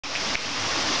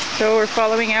So we're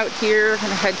following out here. We're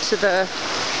gonna head to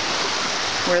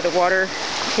where the water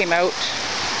came out.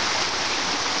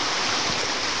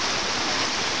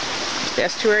 The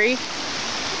estuary.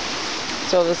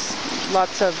 So there's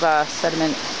lots of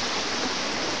sediment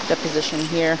deposition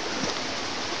here.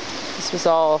 This was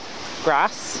all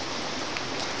grass.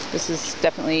 This is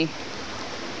definitely,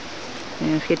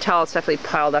 if you can tell, it's definitely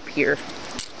piled up here.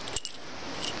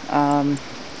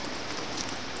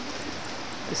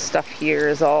 This stuff here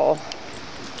is all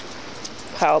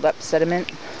piled up sediment,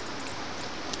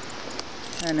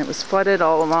 and it was flooded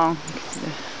all along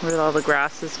where all the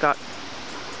grasses got.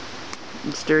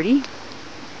 It's dirty.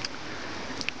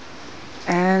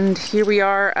 And here we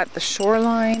are at the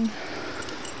shoreline.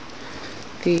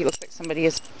 It looks like somebody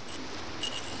has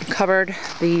covered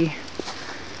the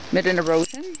midden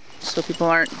erosion, so people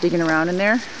aren't digging around in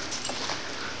there.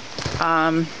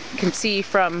 You can see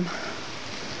from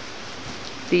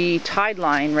the tide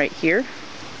line right here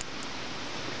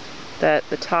that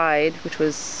the tide, which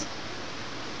was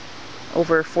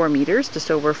over 4 meters, just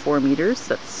over 4 meters,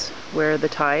 that's where the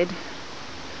tide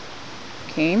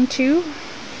came to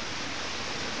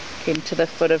the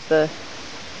foot of the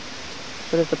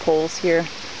poles here.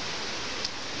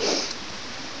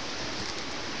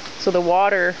 So the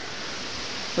water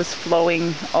was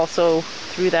flowing also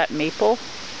through that maple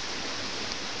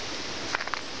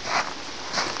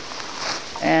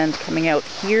and coming out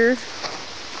here,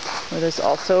 where there's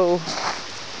also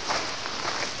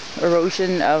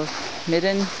erosion of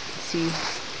midden. You see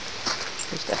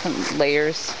there's different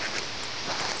layers.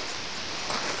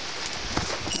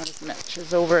 Not as much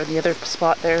as over in the other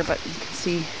spot there, but you can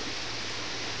see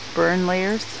burn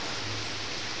layers.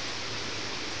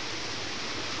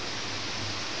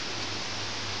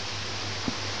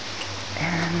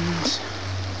 And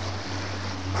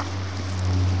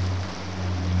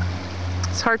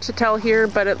it's hard to tell here,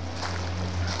 but it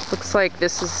looks like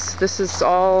this is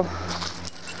all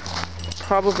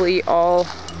probably all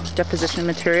deposition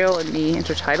material in the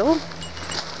intertidal.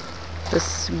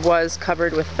 This was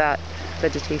covered with that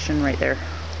vegetation right there.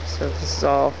 So this is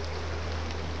all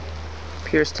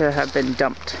appears to have been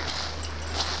dumped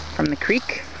from the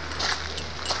creek.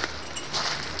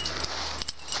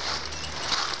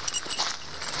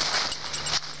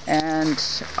 And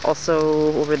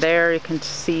also over there you can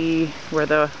see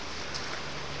where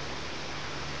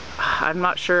I'm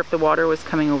not sure if the water was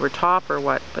coming over top or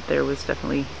what, but there was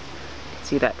definitely, you can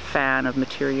see that fan of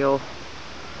material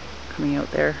coming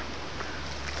out there.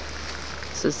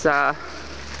 This is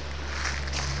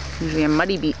usually a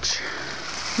muddy beach.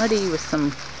 Muddy with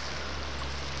some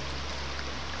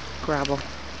gravel.